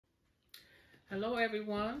Hello,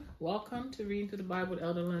 everyone. Welcome to Reading Through the Bible with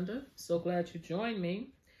Elder Linda. So glad you joined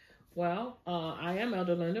me. Well, I am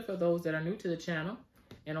Elder Linda for those that are new to the channel.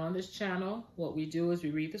 And on this channel, what we do is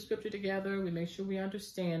we read the scripture together, we make sure we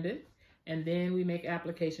understand it, and then we make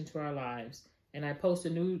application to our lives. And I post a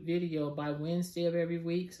new video by Wednesday of every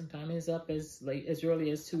week. Sometimes it's up as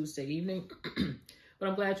early as Tuesday evening. But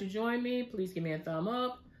I'm glad you joined me. Please give me a thumb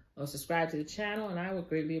up or subscribe to the channel, and I would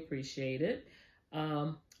greatly appreciate it.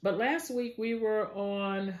 But last week we were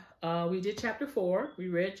on, we did chapter 4. We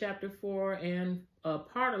read chapter 4 and a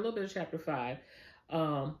little bit of chapter 5.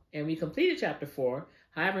 And we completed chapter 4.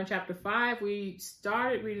 However, in chapter 5, we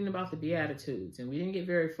started reading about the Beatitudes, and we didn't get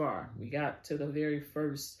very far. We got to the very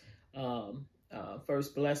first, blessed are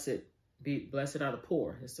the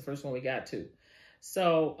poor. It's the first one we got to.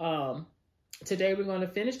 So today we're going to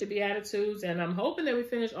finish the Beatitudes, and I'm hoping that we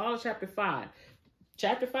finish all of chapter 5.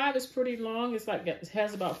 Chapter 5 is pretty long. It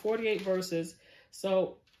has about 48 verses.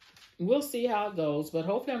 So we'll see how it goes. But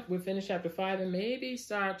hopefully we'll finish chapter 5 and maybe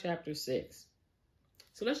start chapter 6.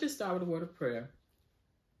 So let's just start with a word of prayer.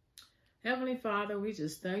 Heavenly Father, we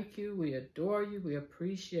just thank you. We adore you. We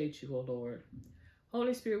appreciate you, O Lord.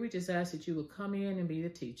 Holy Spirit, we just ask that you will come in and be the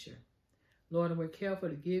teacher. Lord, and we're careful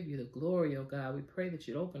to give you the glory, O God. We pray that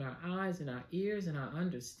you'd open our eyes and our ears and our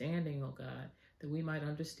understanding, O God, that we might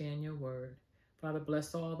understand your word. Father,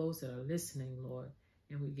 bless all those that are listening, Lord,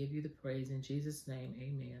 and we give you the praise in Jesus' name.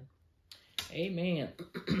 Amen. Amen.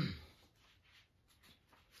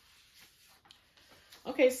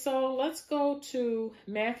 Okay, so let's go to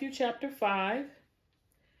Matthew chapter 5.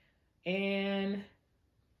 And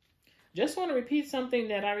just want to repeat something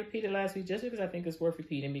that I repeated last week, just because I think it's worth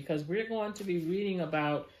repeating, because we're going to be reading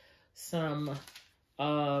about some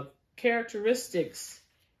characteristics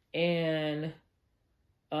and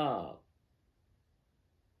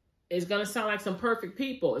it's going to sound like some perfect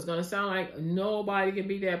people. It's going to sound like nobody can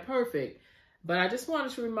be that perfect. But I just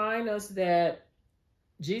wanted to remind us that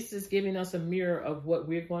Jesus is giving us a mirror of what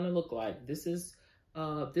we're going to look like. This is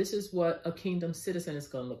what a kingdom citizen is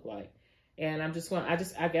going to look like. And I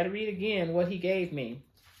got to read again what he gave me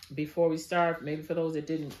before we start, maybe for those that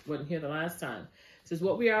wasn't here the last time. It says,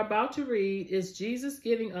 what we are about to read is Jesus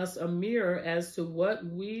giving us a mirror as to what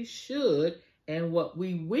we should and what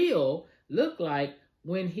we will look like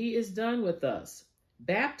when he is done with us,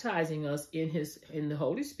 baptizing us in the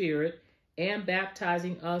Holy Spirit and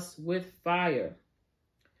baptizing us with fire.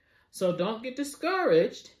 So don't get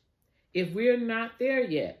discouraged if we're not there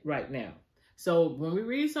yet right now. So when we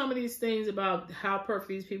read some of these things about how perfect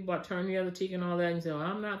these people are, turning the other cheek and all that, and say, well,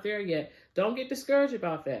 I'm not there yet, don't get discouraged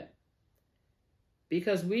about that.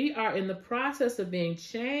 Because we are in the process of being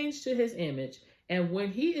changed to his image, and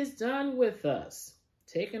when he is done with us,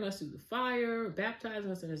 taking us through the fire,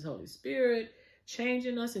 baptizing us in his Holy Spirit,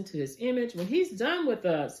 changing us into his image. When he's done with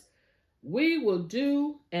us, we will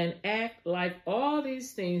do and act like all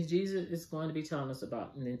these things Jesus is going to be telling us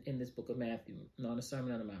about in this book of Matthew, on the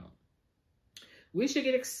Sermon on the Mount. We should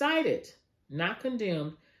get excited, not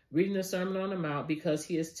condemned, reading the Sermon on the Mount, because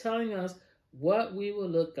he is telling us what we will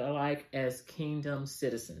look like as kingdom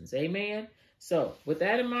citizens. Amen? So with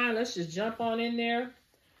that in mind, let's just jump on in there.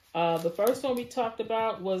 The first one we talked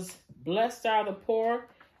about was blessed are the poor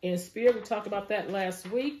in spirit. We talked about that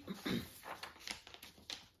last week.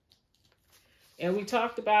 And we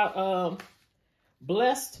talked about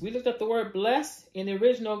blessed. We looked up the word blessed in the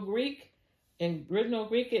original Greek. In original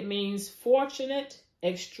Greek, it means fortunate,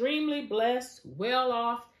 extremely blessed, well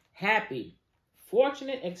off, happy.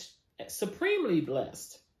 Fortunate, supremely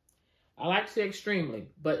blessed. I like to say extremely,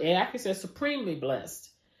 but it actually says supremely blessed,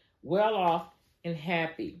 well off, and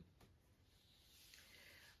happy.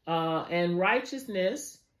 And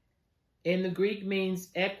righteousness in the Greek means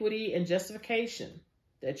equity and justification,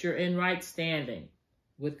 that you're in right standing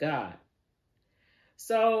with God.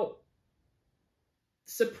 So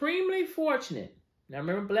supremely fortunate. Now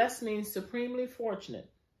remember, blessed means supremely fortunate.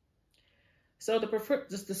 So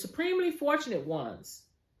the supremely fortunate ones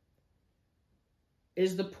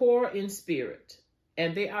is the poor in spirit.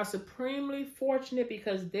 And they are supremely fortunate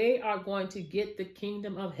because they are going to get the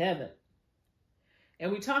kingdom of heaven.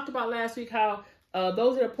 And we talked about last week how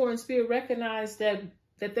those that are poor in spirit recognize that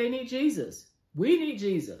they need Jesus. We need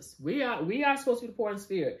Jesus. We are supposed to be poor in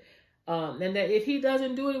spirit. And that if he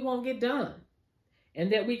doesn't do it, it won't get done.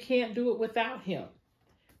 And that we can't do it without him.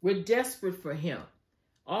 We're desperate for him.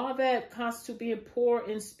 All that constitutes being poor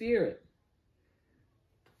in spirit.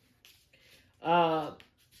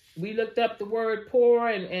 We looked up the word poor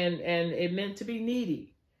and it meant to be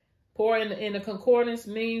needy. Poor in the concordance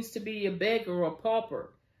means to be a beggar or a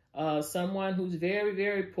pauper, someone who's very,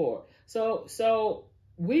 very poor. So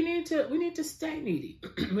we need to stay needy.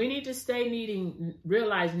 We need to stay needing,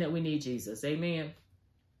 realizing that we need Jesus. Amen.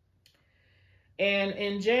 And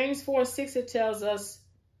in James 4:6, it tells us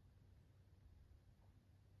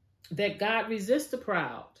that God resists the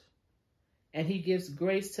proud and he gives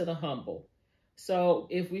grace to the humble. So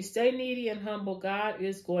if we stay needy and humble, God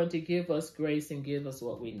is going to give us grace and give us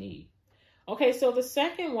what we need. Okay, so the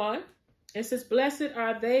second one, it says, blessed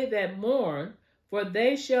are they that mourn, for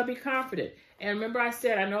they shall be comforted. And remember I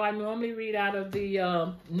said, I know I normally read out of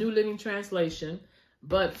the New Living Translation,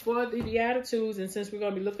 but for the Beatitudes, and since we're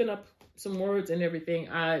going to be looking up some words and everything,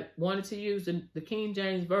 I wanted to use the King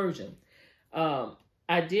James Version.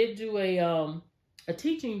 I did do a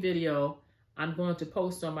teaching video I'm going to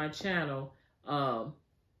post on my channel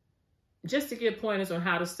just to give pointers on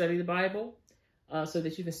how to study the Bible. So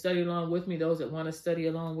that you can study along with me, those that want to study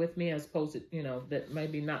along with me, as opposed to, that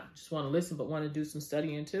maybe not just want to listen, but want to do some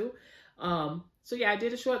studying too. So yeah, I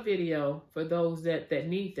did a short video for those that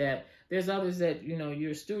need that. There's others that,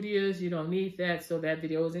 you're studious, you don't need that, so that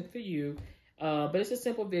video isn't for you. But it's a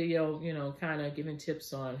simple video, kind of giving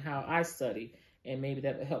tips on how I study, and maybe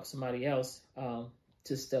that will help somebody else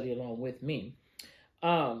to study along with me.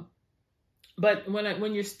 But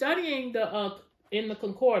when you're studying in the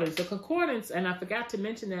concordance, and I forgot to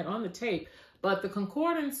mention that on the tape, but the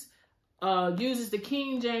concordance uses the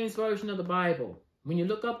King James Version of the Bible. When you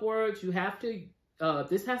look up words, you have to,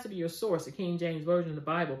 this has to be your source, the King James Version of the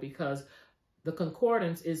Bible, because the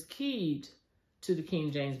concordance is keyed to the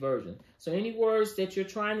King James Version. So any words that you're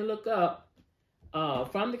trying to look up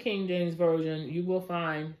from the King James Version, you will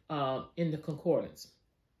find in the concordance.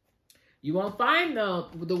 You won't find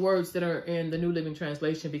the words that are in the New Living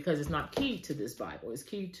Translation because it's not keyed to this Bible. It's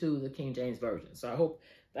keyed to the King James Version. So I hope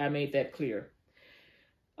I made that clear.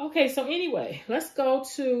 Okay, so anyway, let's go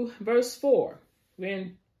to verse 4. We're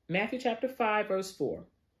in Matthew chapter 5, verse 4. It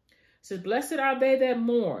says, blessed are they that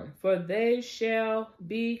mourn, for they shall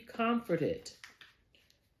be comforted.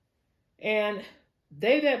 And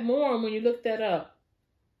they that mourn, when you look that up,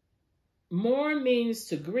 mourn means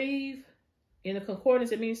to grieve. In the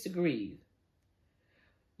concordance, it means to grieve.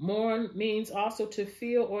 Mourn means also to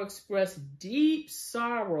feel or express deep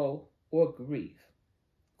sorrow or grief,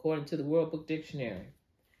 according to the World Book Dictionary.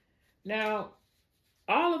 Now,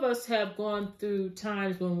 all of us have gone through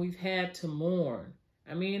times when we've had to mourn.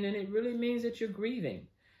 And it really means that you're grieving.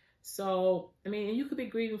 So, and you could be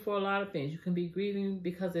grieving for a lot of things. You can be grieving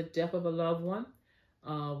because of the death of a loved one,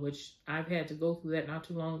 which I've had to go through that not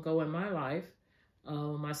too long ago in my life.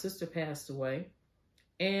 My sister passed away,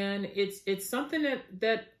 and it's something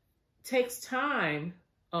that takes time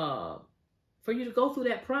for you to go through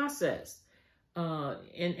that process.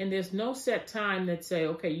 And there's no set time that say,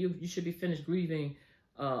 okay, you should be finished grieving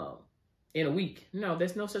in a week. No,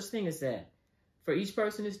 there's no such thing as that. For each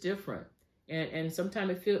person, it's different, and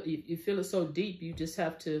sometimes you feel it so deep, you just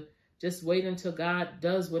have to just wait until God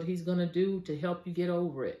does what He's gonna do to help you get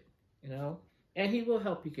over it. And He will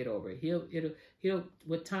help you get over it. He'll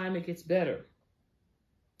with time it gets better.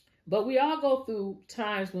 But we all go through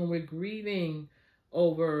times when we're grieving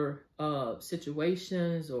over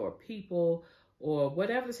situations or people or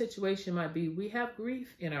whatever the situation might be. We have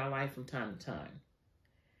grief in our life from time to time.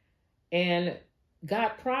 And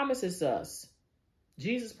God promises us,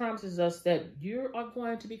 Jesus promises us that you are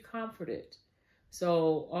going to be comforted.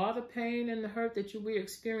 So all the pain and the hurt that we're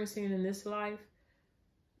experiencing in this life,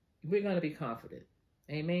 we're going to be comforted.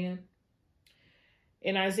 Amen.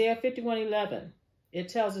 In Isaiah 51:11, it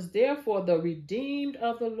tells us, therefore the redeemed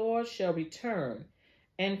of the Lord shall return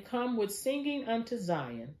and come with singing unto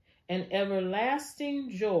Zion, and everlasting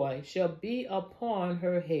joy shall be upon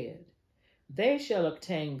her head. They shall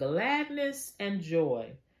obtain gladness and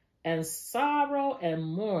joy, and sorrow and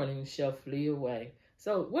mourning shall flee away.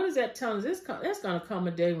 So what does that tell us? There's going to come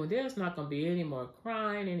a day when there's not going to be any more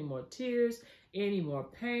crying, any more tears, any more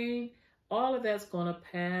pain. All of that's going to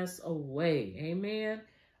pass away. Amen.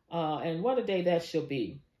 And what a day that shall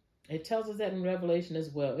be. It tells us that in Revelation as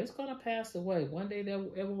well. It's going to pass away. One day there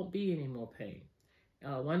won't be any more pain.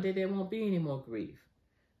 One day there won't be any more grief,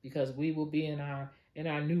 because we will be in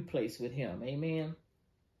our new place with Him. Amen.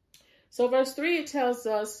 So verse 3, it tells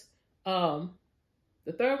us, the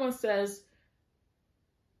third one says,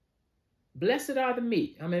 blessed are the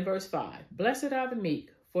meek. I'm in verse 5. Blessed are the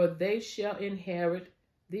meek, for they shall inherit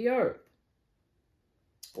the earth,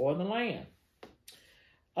 or the land.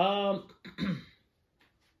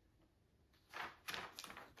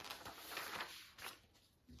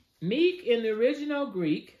 Meek in the original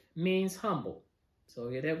Greek means humble. So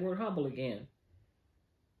hear that word humble again.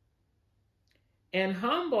 And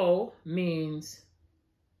humble means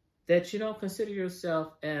that you don't consider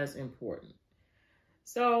yourself as important.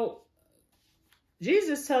 So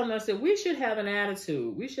Jesus is telling us that we should have an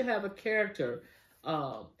attitude. We should have a character.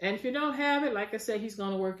 And if you don't have it, like I said, he's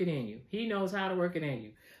going to work it in you. He knows how to work it in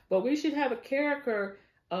you. But we should have a character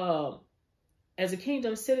as a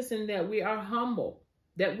kingdom citizen, that we are humble,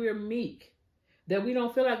 that we're meek, that we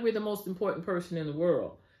don't feel like we're the most important person in the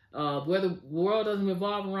world. Where the world doesn't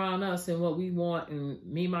revolve around us and what we want and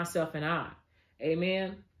me, myself, and I.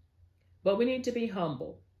 Amen. But we need to be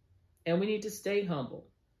humble, and we need to stay humble.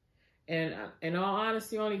 And in all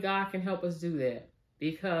honesty, only God can help us do that,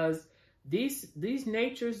 because these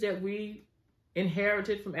natures that we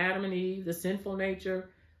inherited from Adam and Eve, the sinful nature,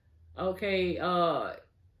 okay,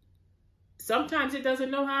 sometimes it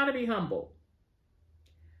doesn't know how to be humble.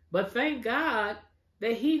 But thank God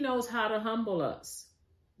that he knows how to humble us.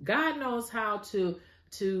 God knows how to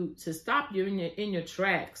stop you in your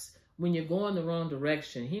tracks when you're going the wrong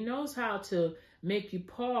direction. He knows how to make you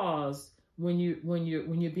pause when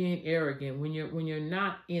you're being arrogant, when you're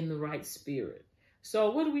not in the right spirit. So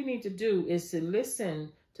what we need to do is to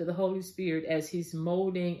listen to the Holy Spirit as he's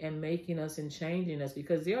molding and making us and changing us,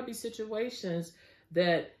 because there'll be situations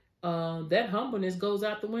that that humbleness goes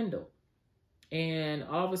out the window, and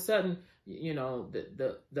all of a sudden, you know,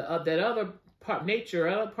 that other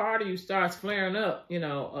part of you starts flaring up. You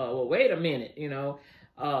know, well, wait a minute, you know,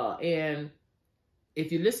 and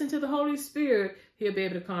if you listen to the Holy Spirit, he'll be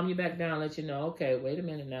able to calm you back down, let you know, okay, wait a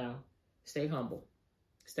minute now, stay humble,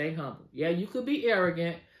 stay humble. Yeah, you could be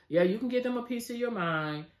arrogant. Yeah, you can give them a piece of your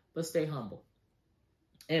mind, but stay humble.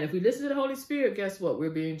 And if we listen to the Holy Spirit, guess what?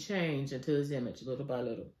 We're being changed into his image little by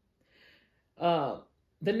little.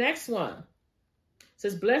 The next one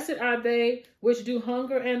says, blessed are they which do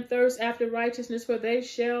hunger and thirst after righteousness, for they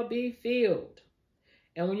shall be filled.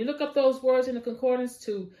 And when you look up those words in the concordance,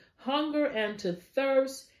 to hunger and to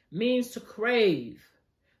thirst means to crave.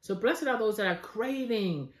 So blessed are those that are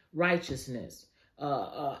craving righteousness.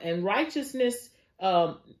 And righteousness,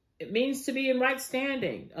 it means to be in right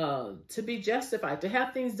standing, to be justified, to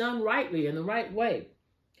have things done rightly in the right way.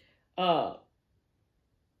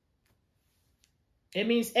 It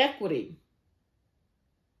means equity,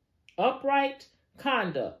 upright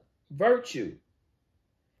conduct, virtue,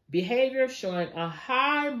 behavior showing a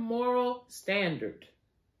high moral standard,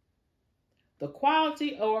 the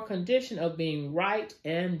quality or condition of being right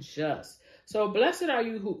and just. So blessed are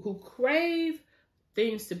you who crave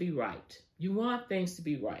things to be right. You want things to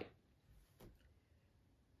be right,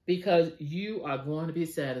 because you are going to be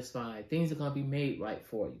satisfied. Things are going to be made right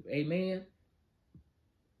for you. Amen.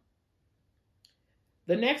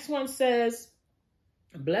 The next one says,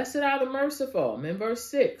 blessed are the merciful. I'm in verse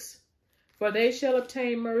 6. For they shall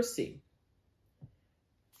obtain mercy.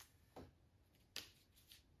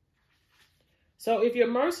 So if you're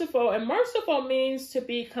merciful, and merciful means to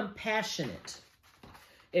be compassionate.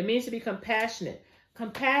 It means to be compassionate.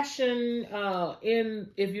 Compassion,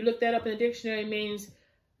 if you look that up in the dictionary, means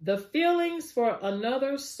the feelings for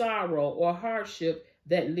another's sorrow or hardship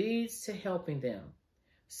that leads to helping them.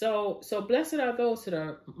 So blessed are those that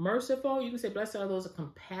are merciful. You can say blessed are those that are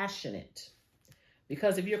compassionate.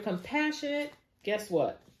 Because if you're compassionate, guess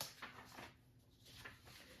what?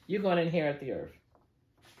 You're going to inherit the earth.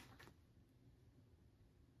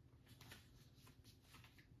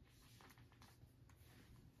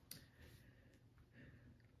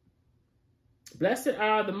 Blessed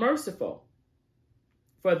are the merciful,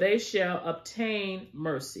 for they shall obtain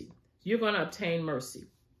mercy. You're going to obtain mercy.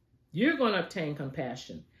 You're going to obtain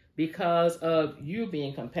compassion because of you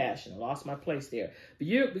being compassionate. I lost my place there.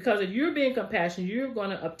 But because of you being compassionate, you're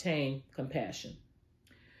going to obtain compassion.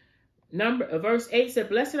 Verse 8 said,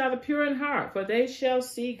 blessed are the pure in heart, for they shall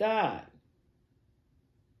see God.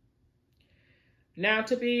 Now,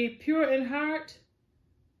 to be pure in heart,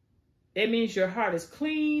 it means your heart is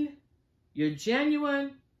clean, you're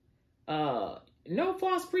genuine, no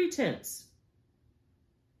false pretense.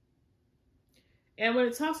 And when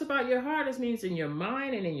it talks about your heart, it means in your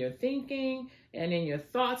mind and in your thinking and in your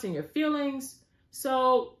thoughts and your feelings.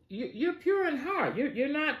 So you're pure in heart. You're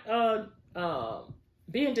not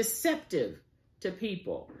being deceptive to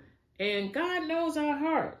people. And God knows our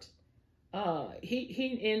heart.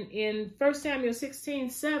 In 1 Samuel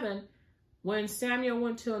 16:7, when Samuel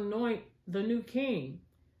went to anoint the new king,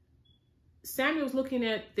 Samuel was looking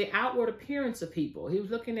at the outward appearance of people. He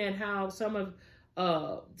was looking at how some of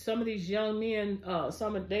these young men,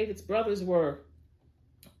 some of David's brothers were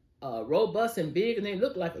robust and big, and they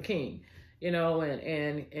looked like a king, you know.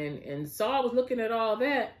 And Saul was looking at all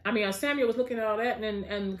that. Samuel was looking at all that,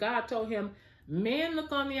 and God told him, "Men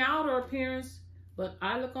look on the outer appearance, but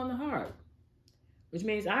I look on the heart." which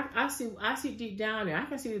means I see deep down there. I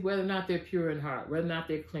can see whether or not they're pure in heart, whether or not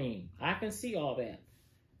they're clean. I can see all that.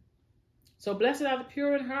 So blessed are the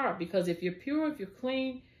pure in heart, because if you're pure, if you're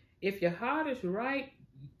clean, if your heart is right,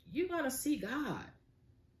 you're going to see God.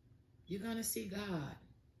 You're going to see God.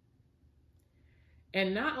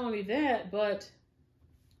 And not only that, but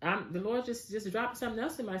the Lord just dropped something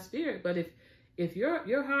else in my spirit. But if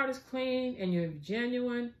your heart is clean and you're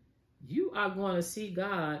genuine, you are going to see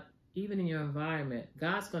God even in your environment.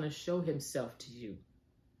 God's going to show himself to you.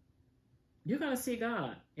 You're going to see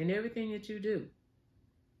God in everything that you do.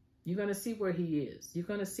 You're going to see where he is. You're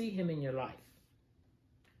going to see him in your life.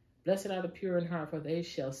 Blessed are the pure in heart, for they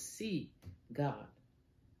shall see God.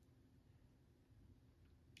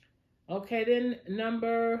 Okay, then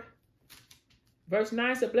verse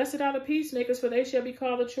 9 said, blessed are the peacemakers, for they shall be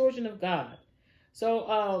called the children of God.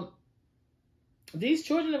 So these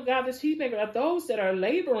children of God, this peacemaker, are those that are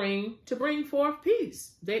laboring to bring forth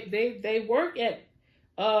peace. They work at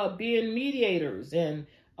being mediators and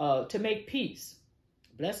to make peace.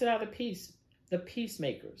 Blessed are the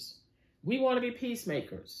peacemakers. We want to be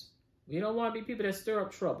peacemakers. We don't want to be people that stir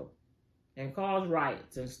up trouble and cause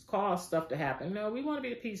riots and cause stuff to happen. No, we want to be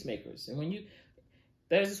the peacemakers. And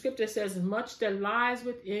there's a scripture that says, much that lies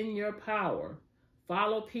within your power,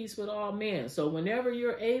 follow peace with all men. So whenever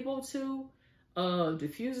you're able to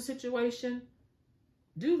diffuse a situation,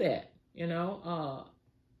 do that.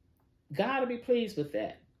 God will be pleased with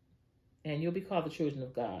that. And you'll be called the children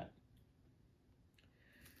of God.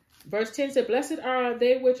 Verse 10 said, blessed are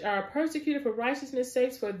they which are persecuted for righteousness'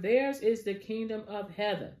 sakes, for theirs is the kingdom of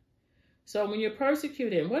heaven. So when you're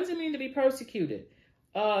persecuted, what does it mean to be persecuted?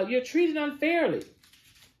 You're treated unfairly.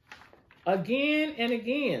 Again and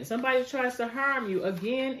again. Somebody tries to harm you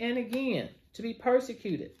again and again. To be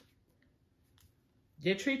persecuted.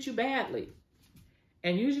 They treat you badly.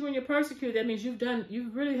 And usually when you're persecuted, that means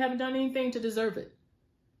you really haven't done anything to deserve it.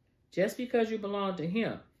 Just because you belong to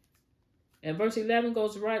him. And verse 11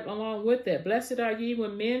 goes right along with that. Blessed are ye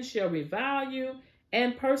when men shall revile you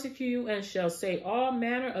and persecute you, and shall say all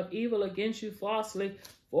manner of evil against you falsely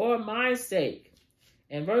for my sake.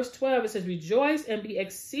 And verse 12, it says, rejoice and be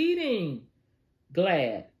exceeding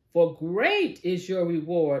glad, for great is your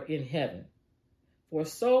reward in heaven. For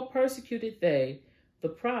so persecuted they the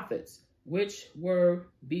prophets which were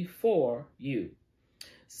before you.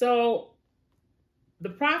 So the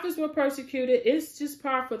prophets were persecuted. It's just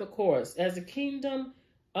par for the course. As a kingdom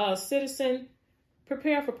citizen,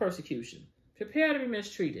 prepare for persecution. Prepare to be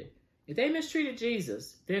mistreated. If they mistreated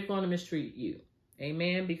Jesus, they're going to mistreat you.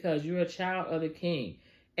 Amen? Because you're a child of the king.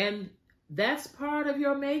 And that's part of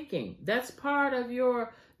your making. That's part of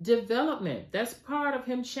your development. That's part of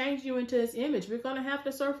him changing you into his image. We're going to have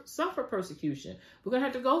to suffer persecution. We're going to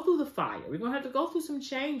have to go through the fire. We're going to have to go through some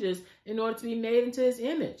changes in order to be made into his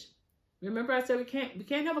image. Remember I said we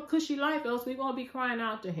can't have a cushy life, else we're going to be crying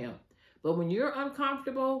out to him. But when you're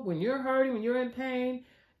uncomfortable, when you're hurting, when you're in pain,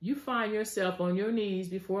 you find yourself on your knees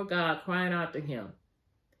before God crying out to him.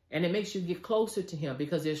 And it makes you get closer to him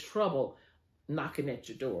because there's trouble knocking at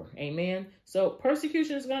your door. Amen. So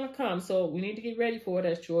persecution is going to come. So we need to get ready for it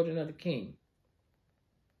as children of the King.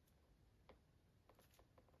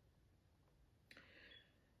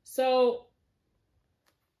 So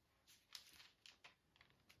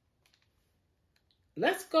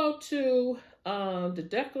let's go to the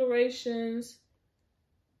declarations.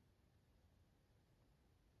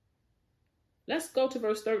 Let's go to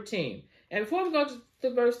verse 13. And before we go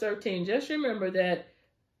to verse 13, just remember that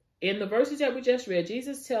in the verses that we just read,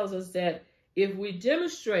 Jesus tells us that if we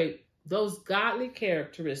demonstrate those godly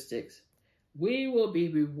characteristics, we will be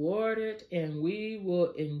rewarded and we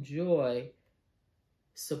will enjoy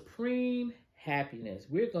supreme happiness.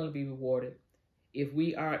 We're going to be rewarded if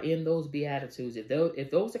we are in those beatitudes. If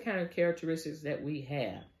those are the kind of characteristics that we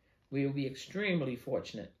have, we will be extremely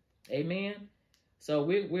fortunate. Amen. So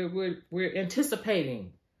we're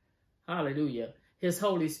anticipating, hallelujah, his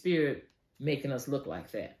Holy Spirit making us look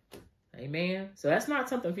like that. Amen. So that's not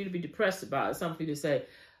something for you to be depressed about. It's something for you to say,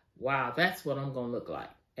 wow, that's what I'm going to look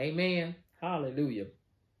like. Amen. Hallelujah.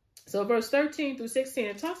 So verse 13 through 16,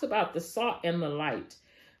 it talks about the salt and the light.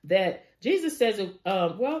 That Jesus says,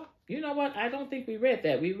 well, you know what? I don't think we read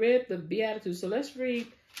that. We read the Beatitudes. So let's read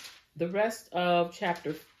the rest of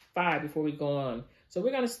chapter 5 before we go on. So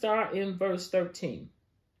we're going to start in verse 13.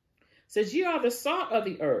 It says, you are the salt of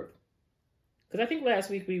the earth. Because I think last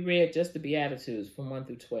week we read just the Beatitudes from 1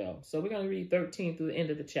 through 12. So we're going to read 13 through the end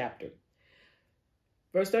of the chapter.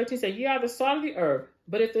 Verse 13 says, ye are the salt of the earth,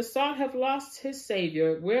 but if the salt have lost his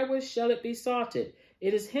Savior, wherewith shall it be salted?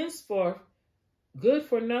 It is henceforth good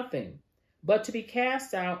for nothing, but to be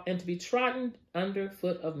cast out and to be trodden under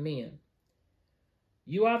foot of men.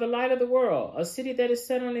 You are the light of the world. A city that is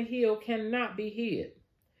set on a hill cannot be hid.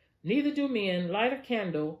 Neither do men light a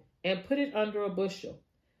candle and put it under a bushel,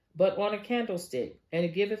 but on a candlestick, and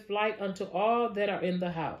it giveth light unto all that are in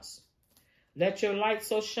the house. Let your light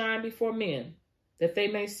so shine before men, that they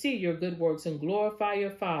may see your good works and glorify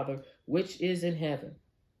your Father which is in heaven.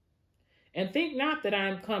 And think not that I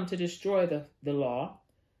am come to destroy the law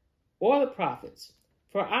or the prophets,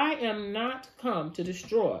 for I am not come to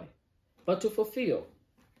destroy, but to fulfill.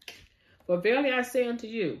 For verily I say unto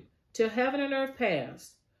you, till heaven and earth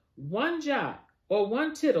pass, one jot or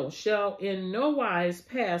one tittle shall in no wise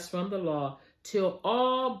pass from the law, till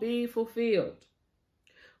all be fulfilled.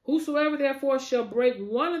 Whosoever therefore shall break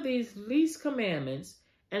one of these least commandments,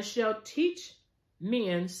 and shall teach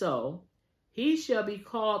men so, he shall be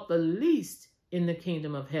called the least in the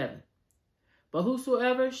kingdom of heaven. But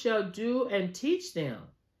whosoever shall do and teach them,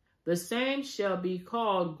 the same shall be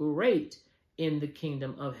called great in the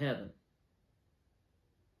kingdom of heaven.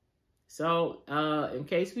 So, in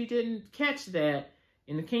case we didn't catch that,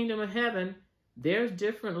 in the kingdom of heaven, there's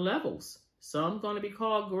different levels. Some going to be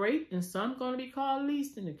called great and some going to be called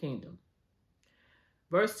least in the kingdom.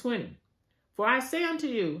 Verse 20. For I say unto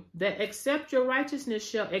you that except your righteousness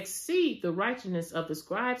shall exceed the righteousness of the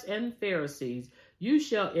scribes and Pharisees, you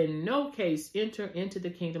shall in no case enter into the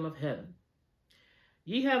kingdom of heaven.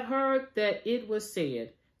 Ye have heard that it was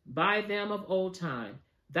said by them of old time,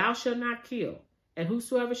 Thou shalt not kill, and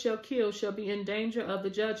whosoever shall kill shall be in danger of the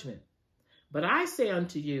judgment. But I say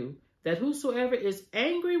unto you, that whosoever is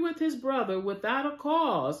angry with his brother without a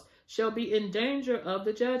cause shall be in danger of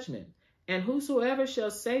the judgment. And whosoever shall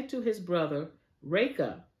say to his brother,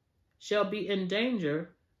 Reka, shall be in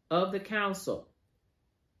danger of the council.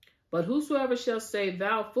 But whosoever shall say,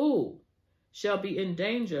 Thou fool, shall be in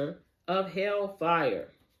danger of hell fire.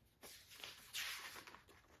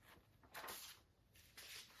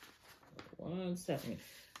 One second.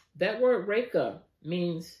 That word Reka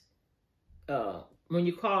means when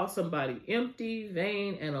you call somebody empty,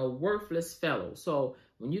 vain, and a worthless fellow. So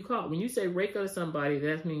when you say Reka to somebody,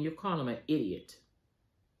 that means you're calling them an idiot.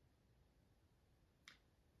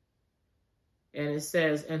 And it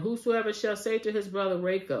says, and whosoever shall say to his brother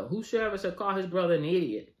Reka, whosoever shall call his brother an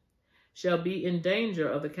idiot, shall be in danger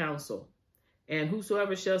of the council. And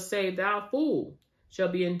whosoever shall say, Thou fool, shall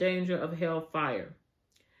be in danger of hell fire.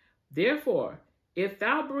 Therefore, if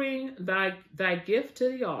thou bring thy gift to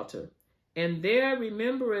the altar, and there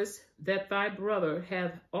rememberest that thy brother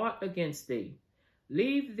hath aught against thee,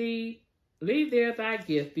 leave there thy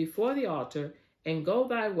gift before the altar, and go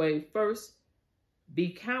thy way. First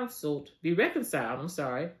be reconciled,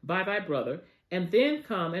 by thy brother, and then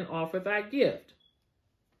come and offer thy gift.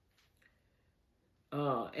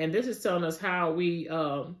 And this is telling us how we're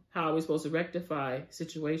supposed to rectify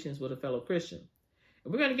situations with a fellow Christian.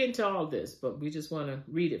 And we're going to get into all this, but we just want to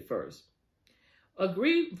read it first.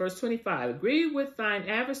 Verse 25, agree with thine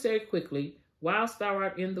adversary quickly, whilst thou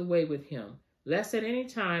art in the way with him, lest at any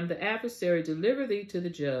time the adversary deliver thee to the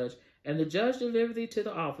judge, and the judge deliver thee to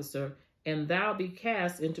the officer, and thou be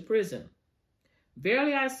cast into prison.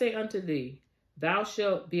 Verily I say unto thee, thou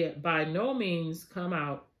shalt be by no means come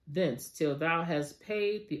out thence till thou hast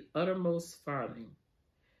paid the uttermost farthing.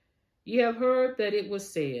 Ye have heard that it was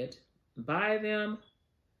said by them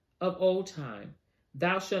of old time,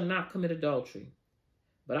 Thou shalt not commit adultery.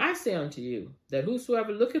 But I say unto you, that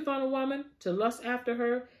whosoever looketh on a woman to lust after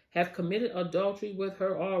her, hath committed adultery with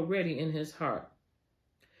her already in his heart.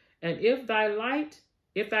 And if thy right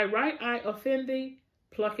eye offend thee,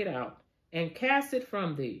 pluck it out, and cast it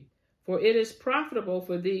from thee. For it is profitable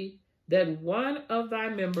for thee that one of thy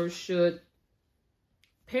members should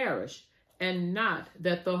perish, and not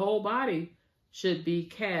that the whole body should be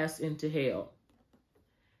cast into hell.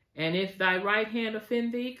 And if thy right hand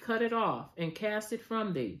offend thee, cut it off, and cast it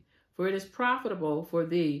from thee. For it is profitable for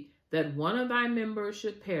thee that one of thy members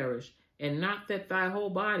should perish, and not that thy whole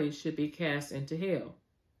body should be cast into hell.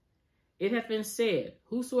 It hath been said,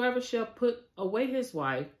 whosoever shall put away his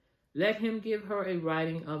wife, let him give her a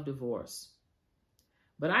writing of divorce.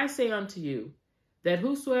 But I say unto you, that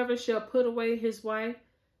whosoever shall put away his wife,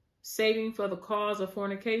 saving for the cause of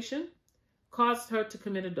fornication, causeth her to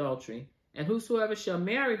commit adultery. And whosoever shall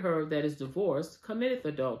marry her that is divorced committeth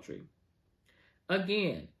adultery.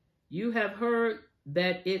 Again, you have heard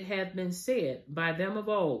that it hath been said by them of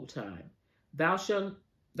old time, Thou shalt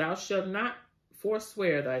not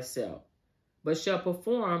forswear thyself, but shalt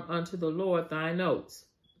perform unto the Lord thine oaths.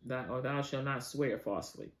 Thou shalt not swear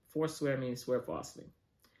falsely. Forswear means swear falsely.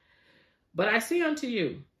 But I say unto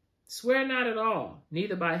you, swear not at all,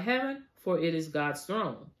 neither by heaven, for it is God's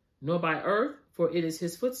throne, nor by earth, for it is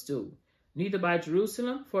his footstool, neither by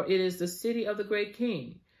Jerusalem, for it is the city of the great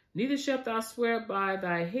king. Neither shalt thou swear by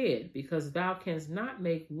thy head, because thou canst not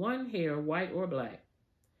make one hair white or black.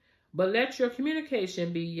 But let your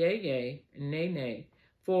communication be yea, yea, and nay, nay.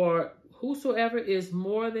 For whosoever is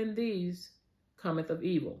more than these cometh of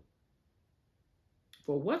evil.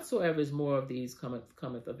 For whatsoever is more of these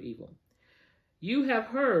cometh of evil. You have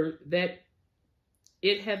heard that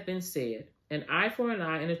it hath been said, an eye for an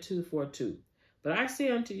eye, and a tooth for a tooth. But I say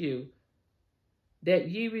unto you, that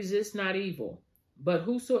ye resist not evil. But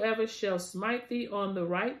whosoever shall smite thee on the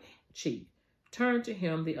right cheek, turn to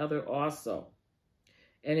him the other also.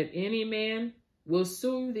 And if any man will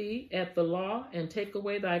sue thee at the law, and take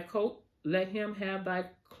away thy coat, let him have thy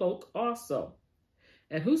cloak also.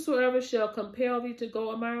 And whosoever shall compel thee to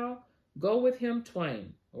go a mile, go with him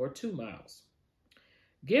twain, or 2 miles.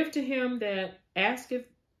 Give to him that ask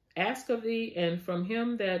of thee, and from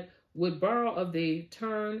him that would borrow of thee,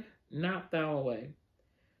 turn not thou away.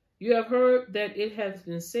 You have heard that it hath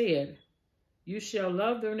been said, you shall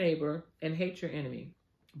love their neighbor and hate your enemy.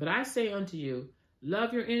 But I say unto you,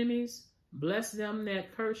 love your enemies, bless them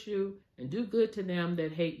that curse you, and do good to them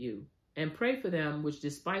that hate you, and pray for them which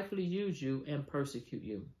despitefully use you and persecute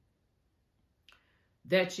you,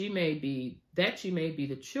 that ye may be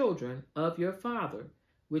the children of your Father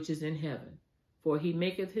which is in heaven. For he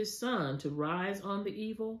maketh his sun to rise on the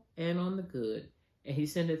evil and on the good, and he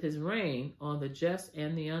sendeth his rain on the just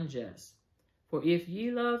and the unjust. For if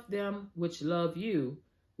ye love them which love you,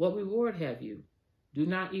 what reward have you? Do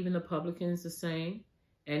not even the publicans the same?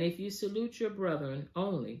 And if ye salute your brethren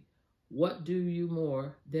only, what do you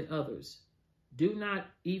more than others? Do not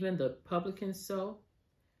even the publicans so?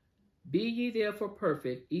 Be ye therefore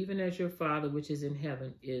perfect, even as your Father which is in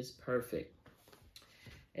heaven is perfect.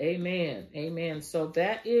 Amen. Amen. So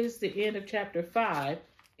that is the end of chapter 5.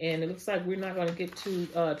 And it looks like we're not going to get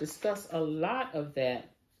to discuss a lot of that.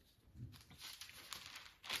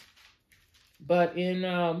 But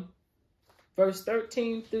in verse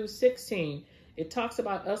 13 through 16, it talks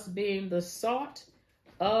about us being the salt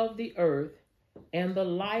of the earth and the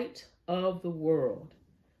light of the world.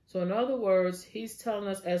 So in other words, he's telling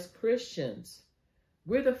us as Christians,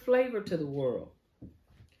 we're the flavor to the world.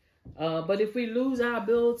 But if we lose our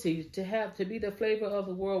ability to be the flavor of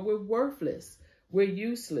the world, we're worthless. We're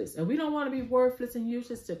useless. And we don't want to be worthless and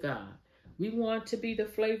useless to God. We want to be the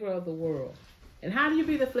flavor of the world. And how do you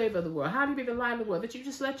be the flavor of the world? How do you be the light of the world? That you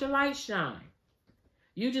just let your light shine.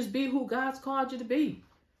 You just be who God's called you to be.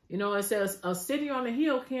 You know, it says a city on a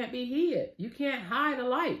hill can't be hid. You can't hide a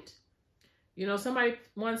light. You know, somebody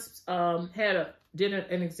once did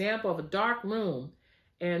an example of a dark room,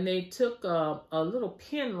 and they took a little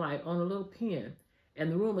pin light on a little pin,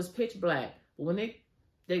 and the room was pitch black. But when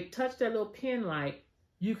they touched that little pin light,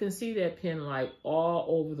 you can see that pin light all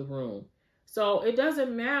over the room. So it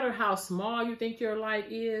doesn't matter how small you think your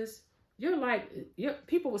light is.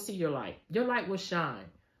 People will see your light. Your light will shine.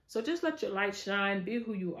 So just let your light shine, be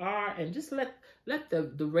who you are, and just let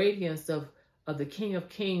the radiance of the King of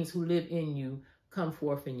Kings who live in you come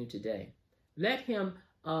forth in you today. Let him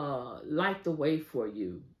light the way for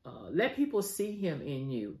you. Let people see him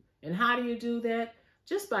in you. And how do you do that?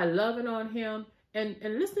 Just by loving on him and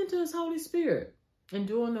listening to his Holy Spirit and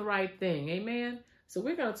doing the right thing. Amen. So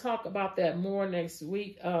we're going to talk about that more next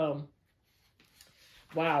week. Chapter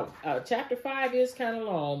 5 is kind of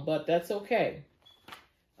long, but that's okay.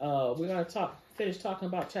 We're going to finish talking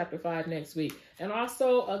about chapter 5 next week. And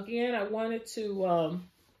also, again, I wanted to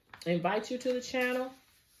invite you to the channel.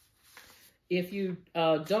 If you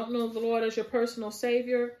don't know the Lord as your personal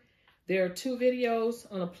Savior, there are 2 videos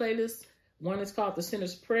on a playlist. One is called The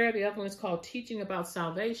Sinner's Prayer. The other one is called Teaching About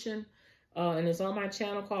Salvation. And it's on my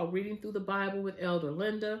channel called Reading Through the Bible with Elder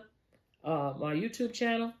Linda, my YouTube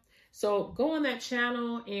channel. So go on that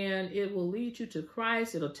channel and it will lead you to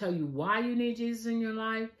Christ. It'll tell you why you need Jesus in your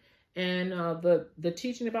life. And the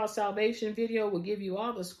Teaching About Salvation video will give you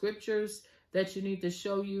all the scriptures that you need to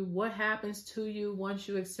show you what happens to you once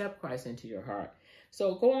you accept Christ into your heart.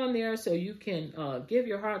 So go on there so you can give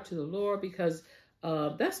your heart to the Lord, because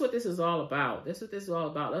that's what this is all about. That's what this is all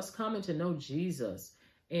about. Us coming to know Jesus.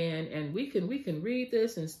 And we can read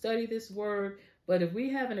this and study this word, but if we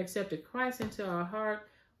haven't accepted Christ into our heart,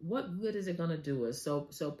 what good is it going to do us?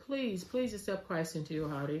 So please accept Christ into your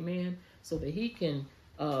heart, amen, so that he can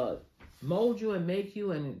mold you and make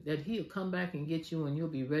you, and that he'll come back and get you, and you'll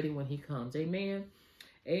be ready when he comes, amen.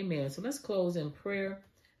 Amen. So let's close in prayer.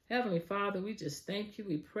 Heavenly Father, we just thank you,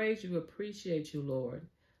 we praise you, appreciate you, Lord.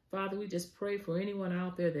 Father, we just pray for anyone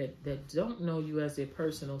out there that don't know you as their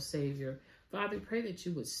personal Savior. Father, pray that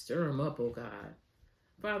you would stir them up, oh God.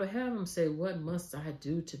 Father, have them say, what must I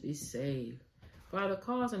do to be saved? Father,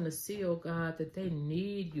 cause them to see, oh God, that they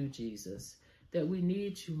need you, Jesus, that we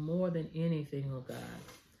need you more than anything, oh God.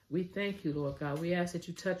 We thank you, Lord God. We ask that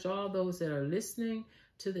you touch all those that are listening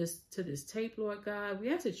to this tape, Lord God.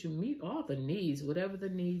 We ask that you meet all the needs, whatever the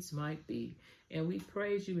needs might be. And we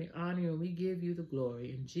praise you, we honor you, and we give you the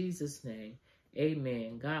glory. In Jesus' name,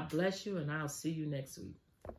 amen. God bless you, and I'll see you next week.